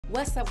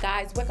What's up,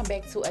 guys? Welcome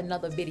back to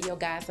another video,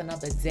 guys.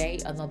 Another day,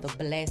 another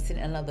blessing,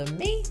 another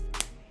me.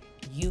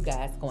 You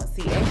guys gonna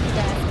see, as you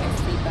guys can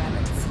see by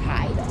the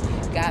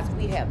title, guys,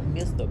 we have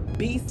Mr.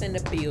 Beast in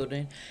the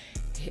building.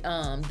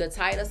 The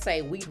title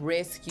say we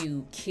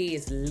rescue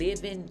kids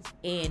living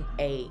in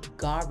a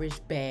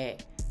garbage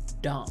bag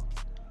dump.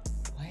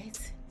 What?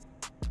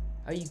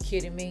 Are you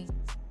kidding me?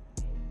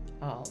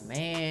 Oh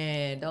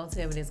man, don't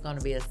tell me this is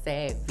gonna be a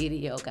sad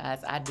video,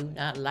 guys. I do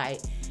not like.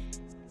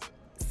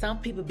 Some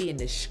people be in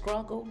the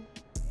struggle,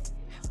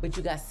 but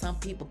you got some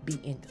people be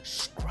in the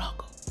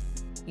struggle.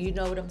 You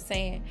know what I'm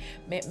saying?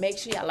 Make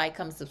sure y'all like,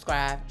 comment,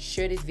 subscribe,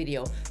 share this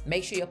video.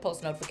 Make sure you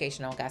post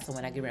notification on, guys, so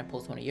when I get around and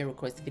post one of your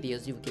requested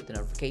videos, you will get the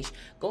notification.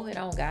 Go ahead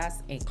on,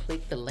 guys, and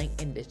click the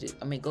link in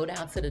the, go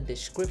down to the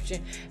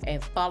description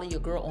and follow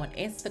your girl on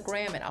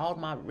Instagram and all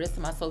my rest of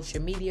my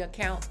social media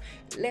accounts.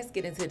 Let's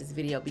get into this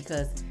video,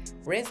 because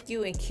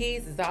rescuing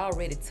kids is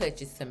already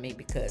touches to me,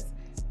 because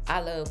I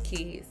love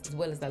kids as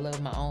well as I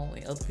love my own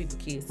and other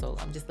people's kids. So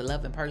I'm just a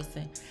loving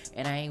person,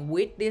 and I ain't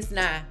with this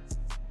now.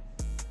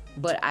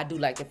 But I do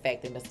like the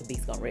fact that Mr.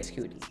 Beast gonna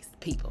rescue these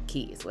people,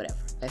 kids, whatever.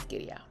 Let's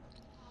get it out.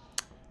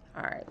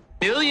 All right.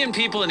 Million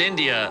people in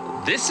India,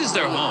 this is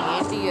their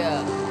home.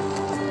 India.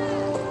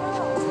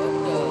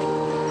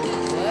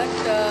 What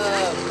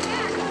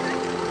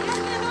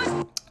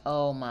the?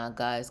 Oh my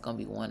God, it's gonna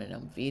be one of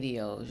them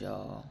videos,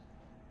 y'all.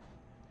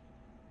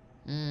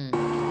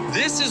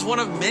 This is one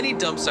of many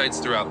dump sites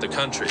throughout the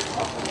country,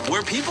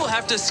 where people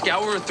have to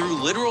scour through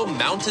literal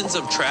mountains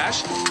of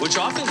trash, which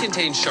often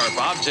contain sharp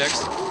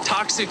objects,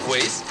 toxic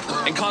waste,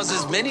 and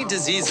causes many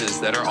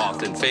diseases that are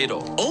often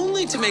fatal,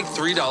 only to make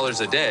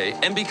 $3 a day.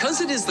 And because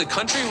it is the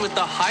country with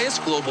the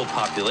highest global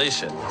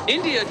population,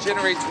 India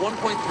generates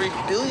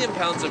 1.3 billion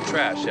pounds of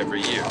trash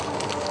every year.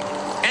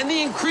 And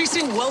the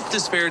increasing wealth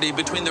disparity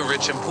between the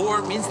rich and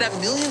poor means that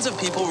millions of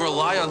people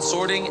rely on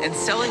sorting and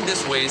selling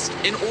this waste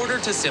in order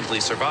to simply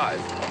survive,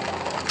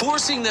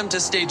 forcing them to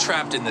stay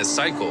trapped in this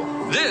cycle.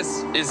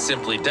 This is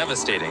simply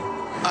devastating.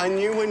 I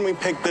knew when we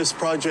picked this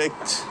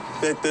project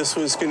that this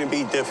was going to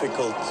be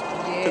difficult,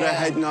 but I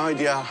had no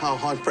idea how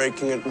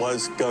heartbreaking it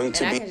was going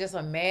to be. I can just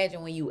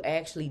imagine when you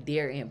actually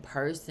there in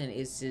person,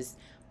 it's just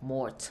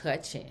more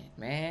touching,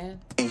 man.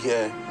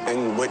 Yeah,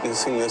 and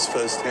witnessing this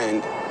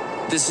firsthand.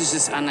 This is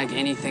just unlike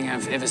anything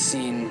I've ever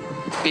seen.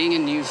 Being a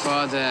new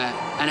father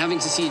and having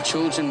to see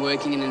children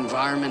working in an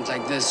environment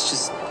like this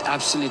just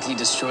absolutely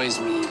destroys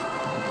me.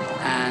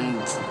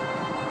 And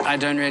I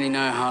don't really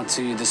know how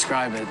to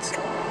describe it.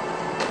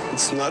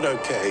 It's not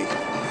okay.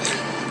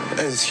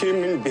 As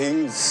human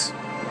beings,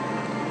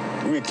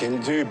 we can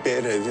do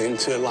better than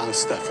to allow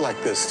stuff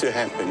like this to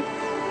happen.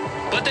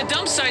 But the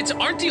dump sites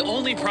aren't the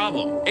only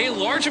problem. A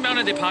large amount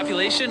of the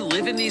population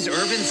live in these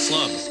urban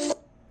slums.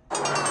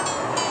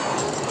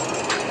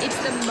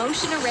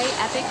 Motion Array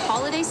Epic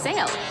Holiday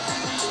Sale.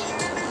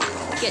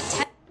 Get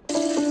 10.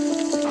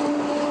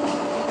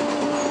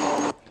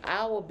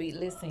 I will be,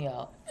 listen,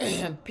 y'all.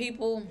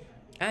 People,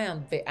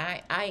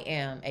 I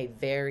am a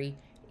very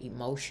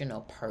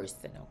emotional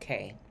person,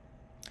 okay?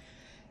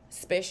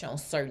 Especially on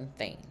certain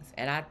things.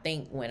 And I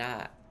think when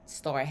I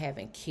start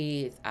having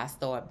kids, I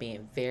start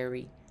being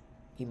very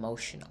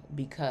emotional,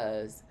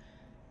 because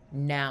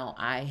now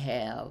I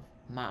have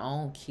my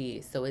own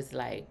kids. So it's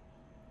like,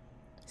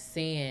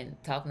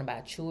 talking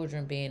about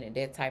children being in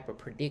that type of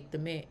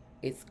predicament,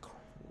 it's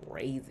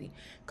crazy,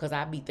 because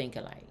I be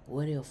thinking like,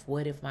 what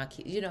if my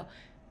kids, you know,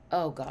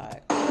 oh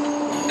God.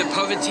 The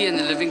poverty and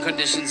the living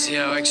conditions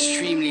here are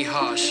extremely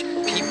harsh.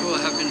 People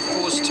have been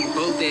forced to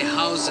build their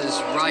houses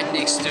right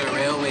next to a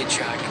railway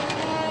track.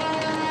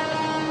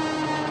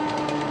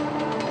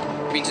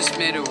 We just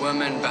met a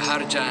woman,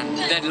 Baharjan,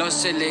 that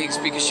lost her legs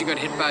because she got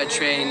hit by a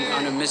train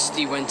on a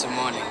misty winter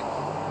morning.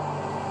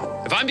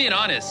 If I'm being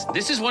honest,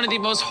 this is one of the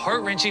most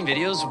heart-wrenching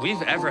videos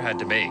we've ever had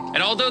to make.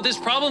 And although this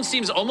problem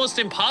seems almost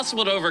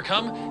impossible to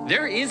overcome,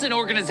 there is an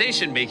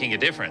organization making a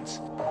difference.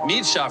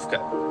 Meet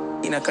Shafkat.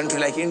 In a country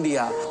like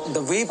India,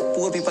 the way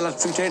poor people are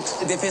treated,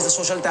 they face a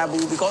social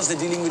taboo because they're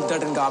dealing with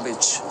dirt and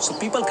garbage. So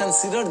people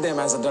consider them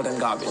as a dirt and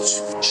garbage.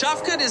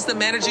 Shafkat is the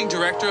managing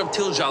director of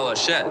Tiljala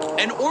Shed,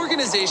 an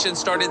organization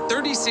started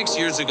 36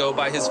 years ago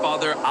by his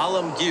father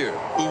Alamgir,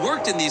 who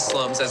worked in these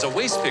slums as a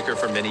waste picker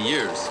for many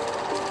years.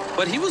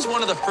 But he was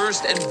one of the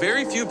first and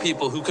very few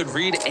people who could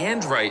read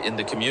and write in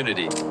the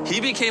community. He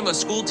became a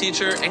school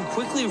teacher and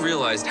quickly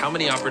realized how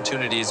many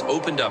opportunities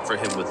opened up for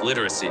him with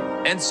literacy.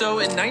 And so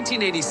in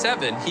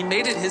 1987, he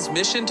made it his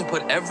mission to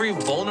put every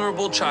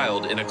vulnerable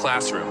child in a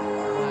classroom.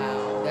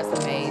 Wow, that's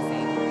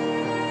amazing.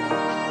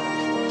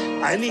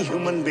 Any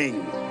human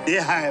being, they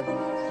have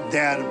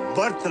their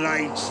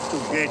birthrights to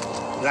get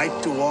right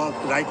to work,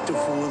 right to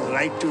food,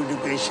 right to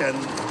education.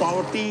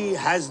 Poverty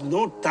has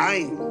no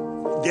time.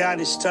 They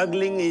are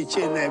struggling each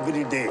and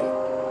every day.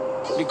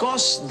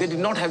 Because they did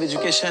not have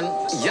education,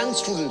 young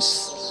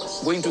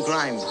students going to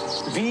crime.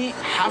 We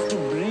have to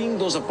bring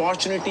those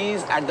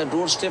opportunities at the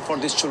doorstep for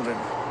these children.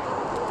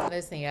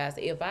 Listen, guys,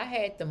 if I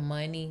had the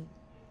money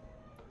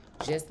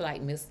just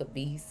like Mr.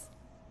 Beast,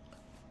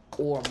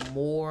 or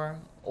more,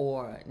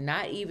 or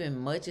not even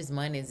much as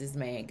money as this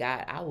man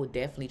got, I would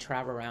definitely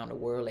travel around the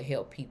world and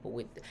help people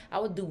with it. I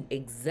would do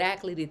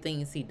exactly the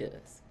things he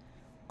does.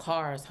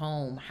 Cars,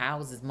 home,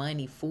 houses,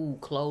 money, food,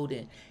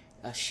 clothing,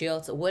 a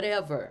shelter,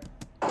 whatever.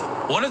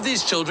 One of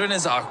these children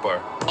is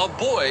Akbar, a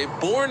boy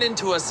born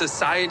into a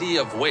society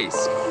of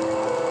waste.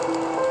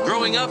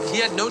 Growing up, he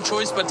had no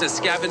choice but to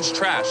scavenge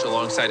trash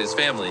alongside his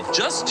family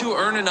just to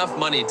earn enough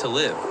money to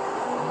live.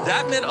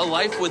 That meant a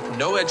life with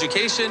no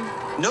education,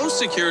 no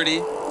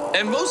security,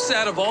 and most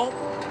sad of all,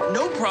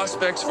 no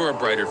prospects for a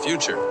brighter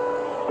future.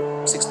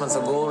 6 months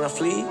ago,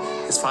 roughly,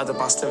 his father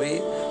passed away,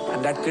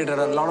 and that created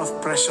a lot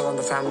of pressure on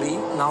the family.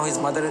 Now his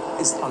mother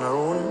is on her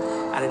own,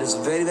 and it is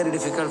very, very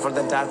difficult for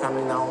the entire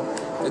family now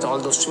with all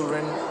those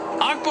children.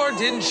 Akbar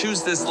didn't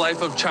choose this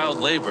life of child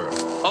labor,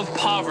 of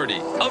poverty,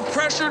 of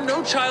pressure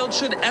no child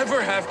should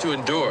ever have to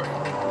endure.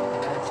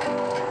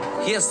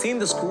 He has seen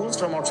the schools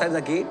from outside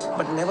the gate,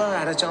 but never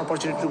had an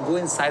opportunity to go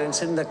inside and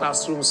sit in the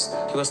classrooms.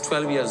 He was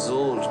 12 years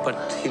old,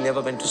 but he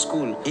never went to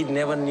school. He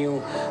never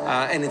knew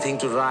anything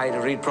to write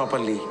or read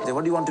properly.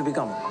 What do you want to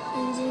become?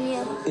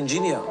 Engineer.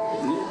 Engineer.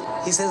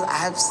 He says, I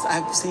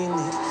have seen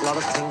a lot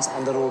of things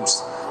on the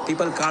roads.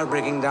 People car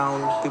breaking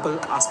down, people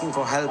asking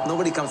for help.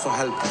 Nobody comes for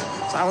help.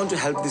 So I want to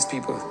help these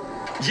people.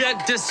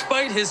 Yet,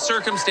 despite his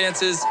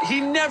circumstances,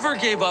 he never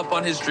gave up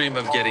on his dream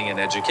of getting an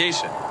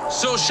education.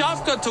 So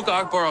Shafqa took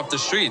Akbar off the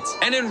streets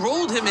and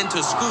enrolled him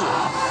into school.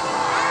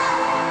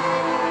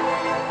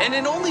 And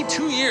in only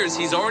 2 years,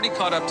 he's already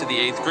caught up to the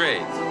 8th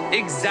grade,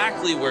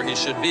 exactly where he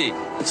should be.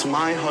 It's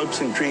my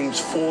hopes and dreams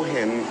for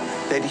him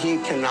that he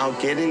can now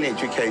get an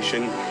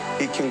education,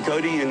 he can go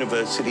to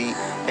university,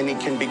 and he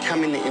can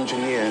become an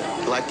engineer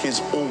like he's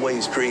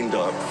always dreamed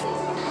of.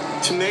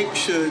 To make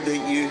sure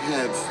that you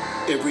have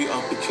every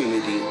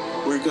opportunity,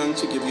 we're going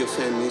to give your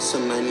family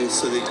some money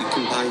so that you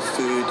can buy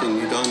food and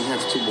you don't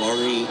have to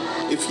worry.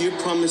 If you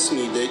promise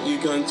me that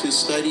you're going to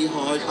study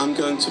hard, I'm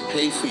going to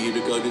pay for you to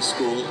go to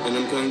school, and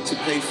I'm going to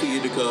pay for you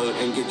to go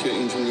and get your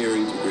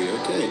engineering degree,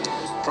 okay?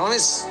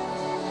 Promise?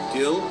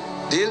 Deal?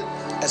 Deal?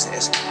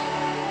 Yes.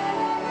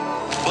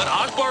 But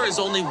Akbar is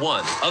only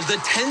one of the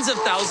tens of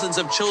thousands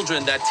of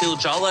children that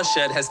Tiljala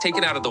Shed has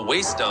taken out of the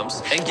waste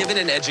dumps and given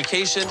an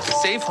education,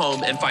 safe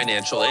home, and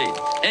financial aid.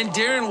 And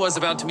Darren was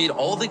about to meet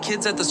all the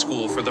kids at the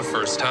school for the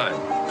first time.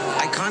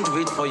 I can't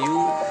wait for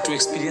you to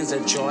experience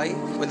that joy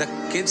when the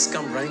kids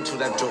come running through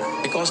that door,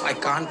 because I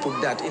can't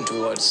put that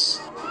into words.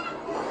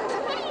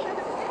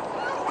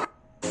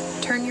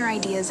 Turn your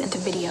ideas into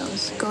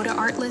videos. Go to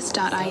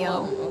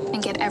artlist.io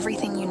and get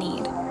everything you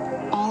need,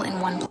 all in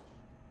one place.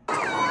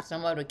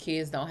 Some of the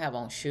kids don't have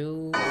on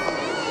shoes.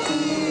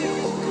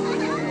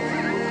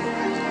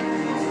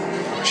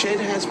 Shed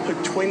has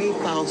put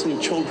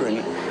 20,000 children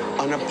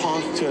on a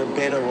path to a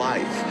better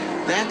life.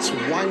 That's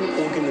one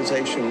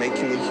organization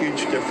making a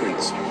huge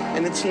difference.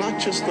 And it's not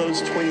just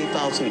those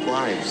 20,000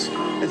 lives.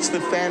 It's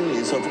the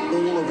families of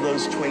all of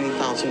those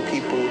 20,000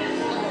 people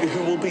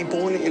who will be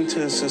born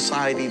into a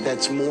society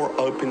that's more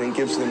open and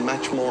gives them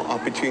much more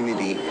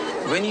opportunity.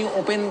 When you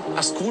open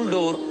a school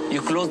door,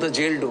 you close the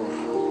jail door.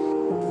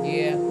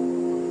 Yeah.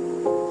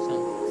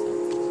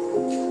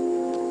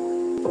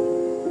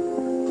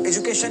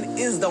 Education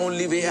is the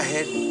only way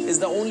ahead, is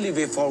the only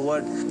way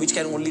forward, which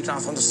can only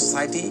transform the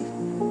society.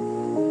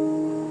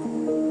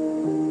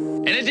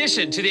 In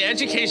addition to the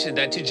education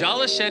that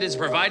Tiljala Shed is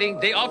providing,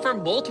 they offer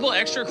multiple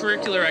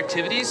extracurricular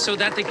activities so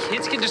that the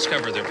kids can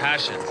discover their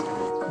passions.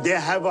 They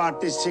have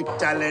artistic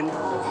talent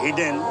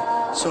hidden,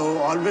 so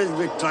always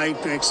we try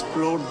to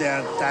explore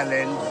their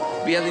talent.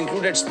 We have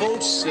included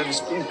sports, we have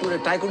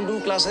included taekwondo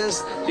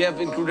classes, we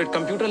have included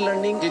computer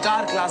learning,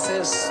 guitar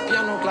classes,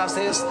 piano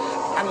classes,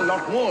 and a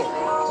lot more.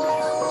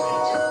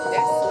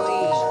 That's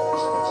sweet.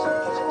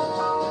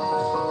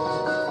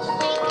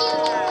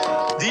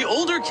 The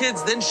older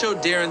kids then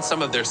showed Darren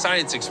some of their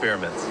science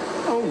experiments.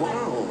 Oh,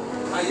 wow.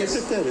 Look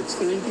at that, it's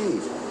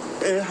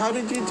 3D. How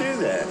did you do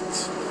that?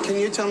 Can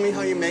you tell me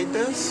how you made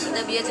this?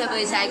 मतलब ये सब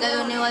recycle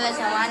होने वाला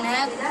सामान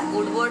है,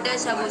 वुडबोर्ड है,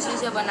 सब उसी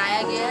से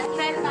बनाया गया है.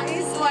 That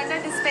is water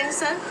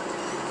dispenser.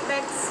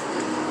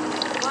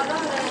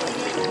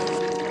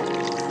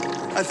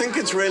 I think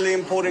it's really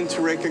important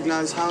to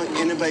recognize how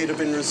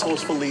innovative and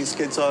resourceful these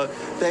kids are.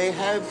 They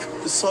have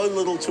so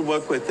little to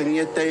work with, and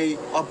yet they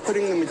are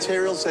putting the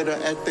materials that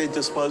are at their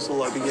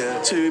disposal over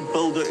here to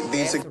build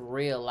these. That's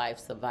real life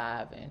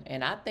surviving.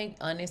 And I think,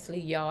 honestly,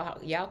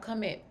 y'all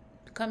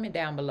comment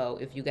down below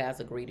if you guys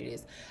agree to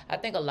this. I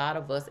think a lot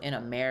of us in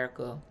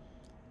America,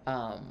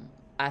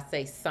 I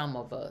say some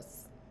of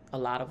us, a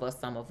lot of us,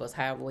 some of us,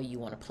 however way you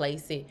want to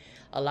place it,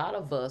 a lot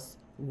of us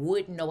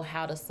wouldn't know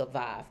how to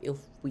survive if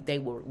they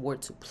were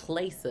to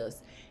place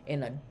us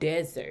in a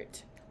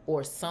desert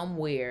or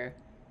somewhere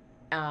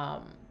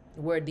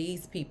where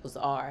these peoples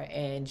are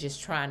and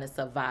just trying to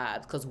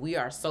survive, because we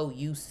are so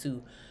used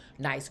to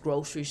nice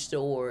grocery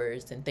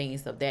stores and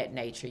things of that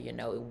nature. You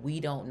know, we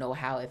don't know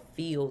how it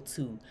feels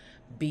to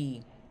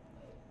be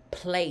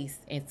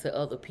placed into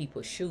other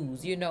people's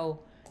shoes. You know,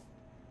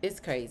 It's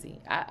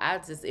crazy. I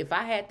just, if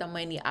I had the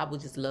money, I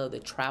would just love to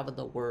travel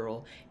the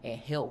world and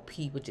help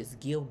people, just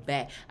give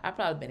back. I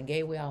probably been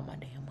gave away all my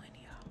damn money.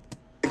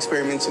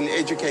 Experiments and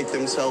educate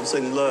themselves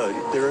and learn.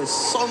 There is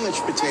so much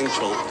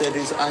potential that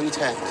is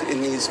untapped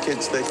in these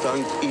kids that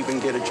don't even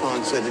get a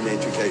chance at an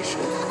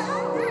education.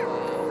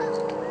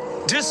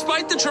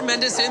 Despite the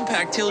tremendous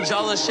impact Til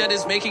Jala Shed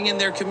is making in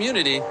their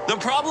community, the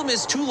problem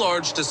is too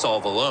large to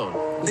solve alone.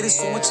 There is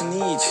so much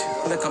need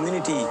for the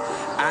community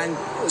and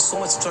so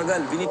much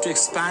struggle. We need to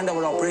expand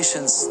our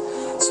operations.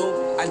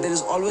 And there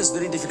is always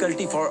very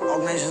difficulty for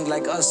organizations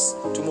like us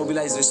to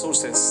mobilize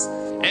resources.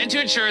 And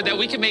to ensure that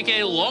we can make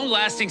a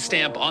long-lasting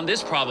stamp on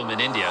this problem in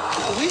India,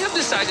 we have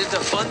decided to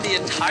fund the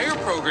entire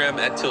program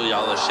at Til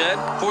Jala Shed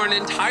for an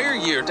entire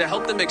year to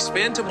help them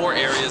expand to more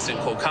areas in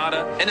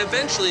Kolkata and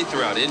eventually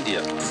throughout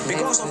India.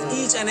 Because of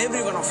each and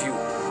every one of you,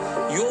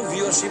 your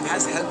viewership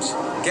has helped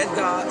get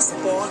the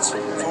support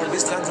for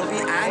this philanthropy,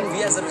 and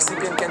we as a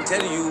recipient can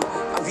tell you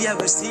we have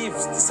received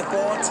the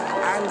support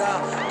and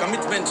the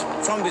commitment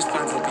from this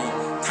philanthropy.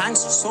 Thanks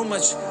so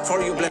much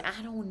for your blessing.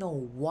 I don't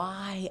know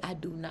why, I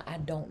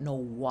don't know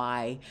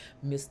why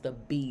Mr.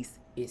 Beast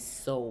is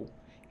so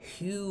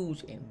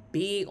huge and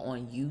big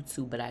on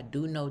YouTube, but I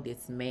do know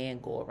this man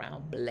go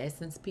around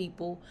blessing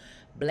people,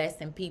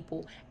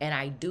 and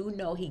I do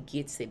know he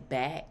gets it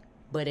back.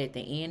 But at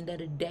the end of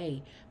the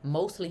day,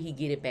 mostly he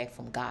get it back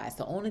from God.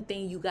 So the only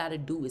thing you got to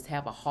do is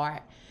have a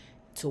heart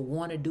to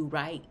want to do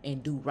right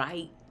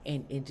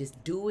and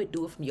just do it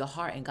from your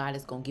heart, and God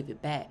is going to give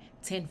it back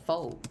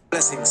tenfold.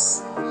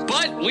 Blessings.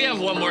 But we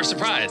have one more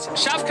surprise.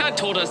 Shafkat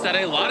told us that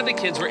a lot of the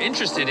kids were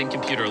interested in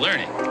computer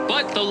learning,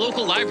 but the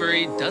local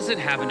library doesn't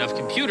have enough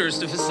computers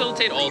to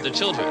facilitate all the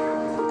children.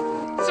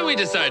 So we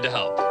decided to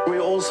help. We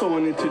also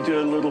wanted to do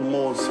a little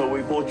more, so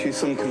we bought you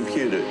some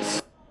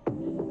computers.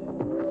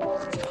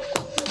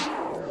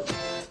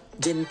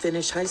 Didn't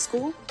finish high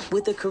school?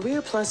 With the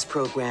Career Plus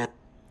program.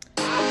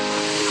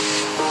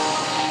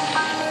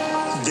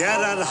 There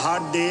are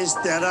hard days,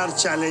 there are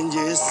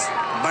challenges,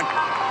 but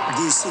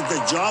this is the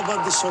job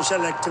of the social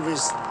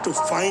activists to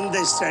find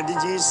the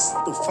strategies,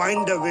 to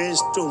find the ways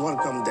to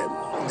overcome them.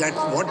 That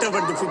whatever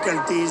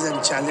difficulties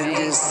and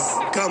challenges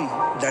come,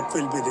 that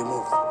will be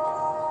removed.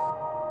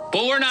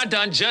 But we're not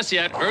done just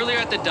yet. Earlier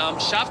at the dump,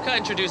 Shafka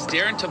introduced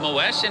Darren to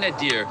Moesh and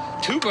Adir,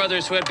 two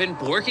brothers who had been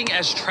working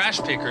as trash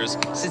pickers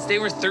since they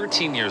were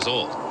 13 years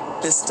old.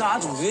 They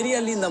start very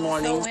early in the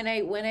morning. So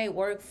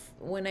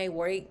when they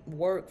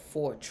work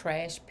for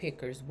trash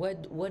pickers,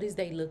 what is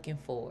they looking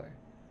for?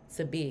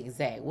 To be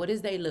exact, what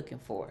is they looking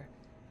for?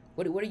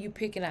 What are you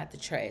picking out the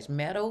trash?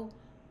 Metal?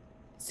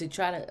 To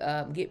try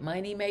to get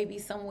money maybe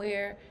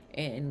somewhere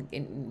and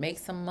make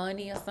some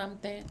money or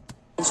something?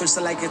 So it's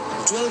like a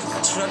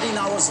 12-13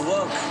 hours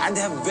work, and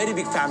they have very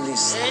big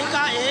families.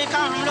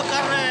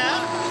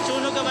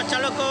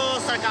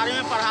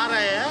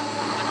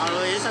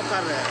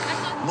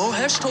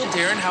 Mohesh told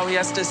Darren how he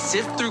has to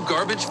sift through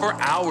garbage for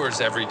hours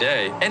every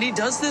day, and he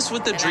does this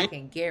with the dream. I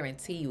can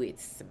guarantee you it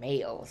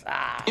smells.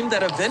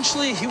 That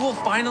eventually he will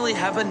finally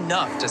have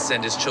enough to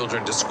send his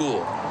children to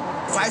school.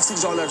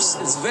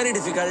 $5-6. It's very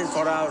difficult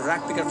for a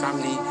rack picker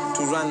family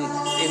to run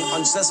on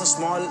just a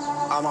small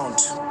amount.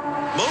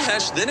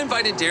 Mohesh then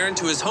invited Darren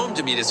to his home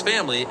to meet his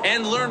family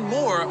and learn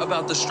more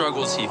about the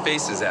struggles he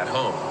faces at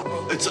home.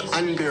 It's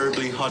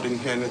unbearably hot in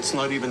here, and it's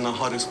not even the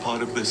hottest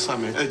part of the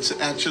summer. It's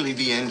actually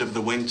the end of the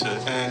winter,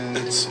 and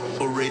it's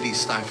already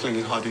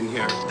stiflingly hot in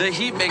here. The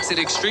heat makes it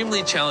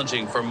extremely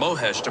challenging for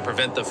Mohesh to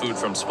prevent the food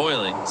from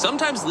spoiling,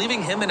 sometimes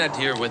leaving him and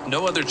Adir with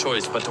no other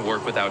choice but to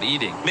work without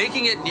eating,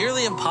 making it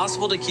nearly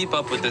impossible to keep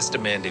up with this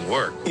demanding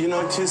work. You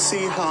know, to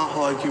see how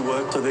hard you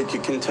work so that you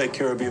can take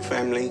care of your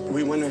family,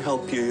 we want to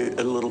help you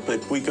a little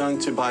bit. We're going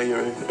to buy you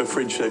a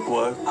fridge that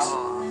works.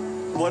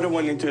 What I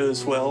want to do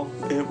as well,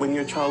 when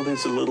your child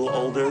is a little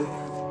older,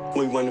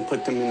 we want to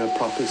put them in a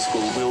proper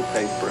school. We'll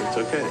pay for it,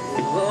 okay?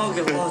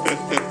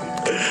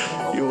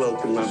 You're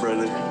welcome, my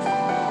brother.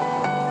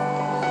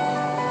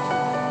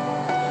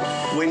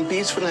 When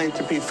Beast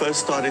Philanthropy first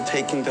started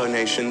taking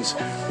donations,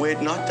 we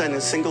had not done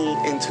a single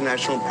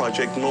international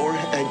project, nor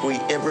had we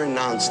ever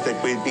announced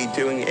that we'd be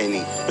doing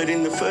any. But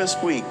in the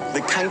first week,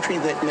 the country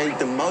that made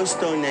the most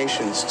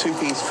donations to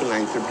Beast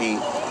Philanthropy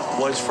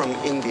was from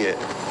India.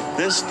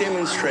 This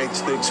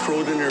demonstrates the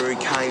extraordinary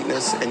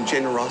kindness and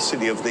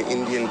generosity of the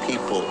Indian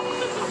people.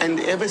 And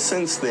ever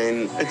since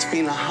then, it's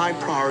been a high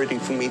priority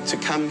for me to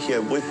come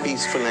here with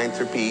Beast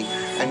Philanthropy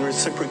and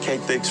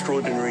reciprocate the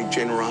extraordinary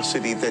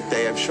generosity that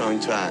they have shown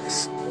to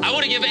us. I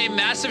want to give a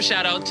massive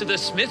shout out to the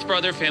Smith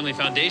Brother Family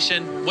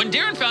Foundation. When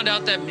Darren found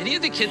out that many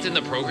of the kids in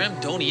the program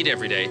don't eat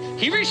every day,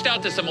 he reached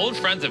out to some old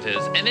friends of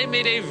his, and they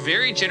made a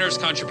very generous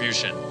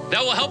contribution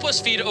that will help us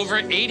feed over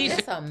 80.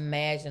 Just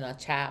imagine a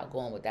child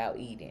going without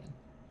eating.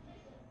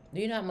 Do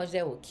you know how much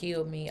that would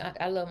kill me?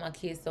 I love my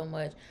kids so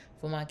much.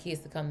 For my kids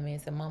to come to me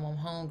and say, Mom, I'm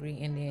hungry,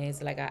 and then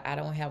it's like I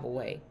don't have a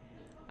way.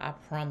 I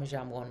promise you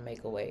I'm going to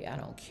make a way. I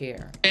don't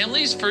care.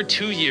 Families for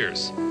 2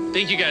 years.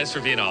 Thank you guys for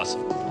being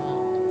awesome.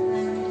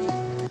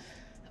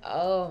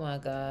 Oh my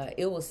God.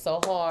 it was so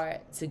hard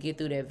to get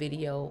through that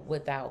video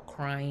without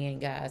crying,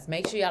 guys.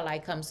 Make sure y'all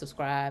like, comment,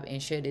 subscribe,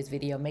 and share this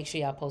video. Make sure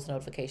y'all post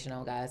notification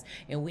on, guys.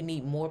 And we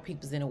need more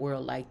people in the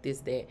world like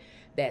this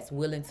that's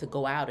willing to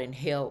go out and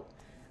help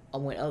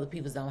when other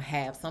people don't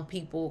have. Some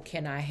people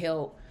cannot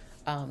help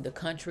the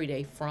country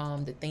they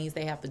from, the things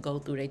they have to go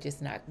through. They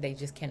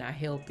just cannot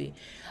help it.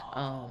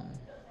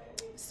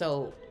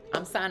 So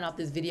I'm signing off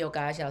this video,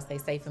 guys. Y'all stay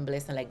safe and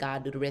blessed and let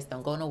God do the rest.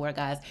 Don't go nowhere,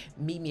 guys.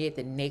 Meet me at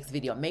the next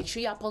video. Make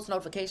sure y'all post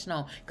notification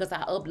on, because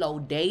I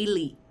upload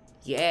daily.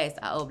 Yes,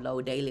 I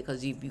upload daily,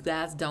 because if you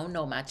guys don't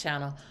know, my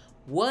channel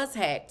was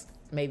hacked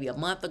maybe a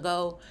month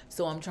ago.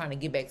 So I'm trying to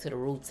get back to the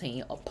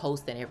routine of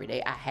posting every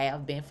day. I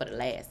have been for the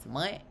last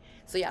month.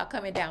 So y'all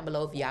comment down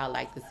below if y'all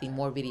like to see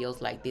more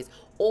videos like this,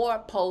 or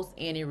post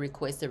any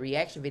requested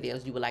reaction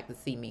videos you would like to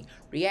see me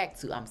react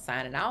to. I'm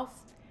signing off.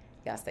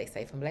 Y'all stay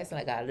safe and blessed.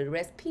 I got a little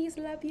rest. Peace.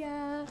 Love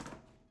y'all.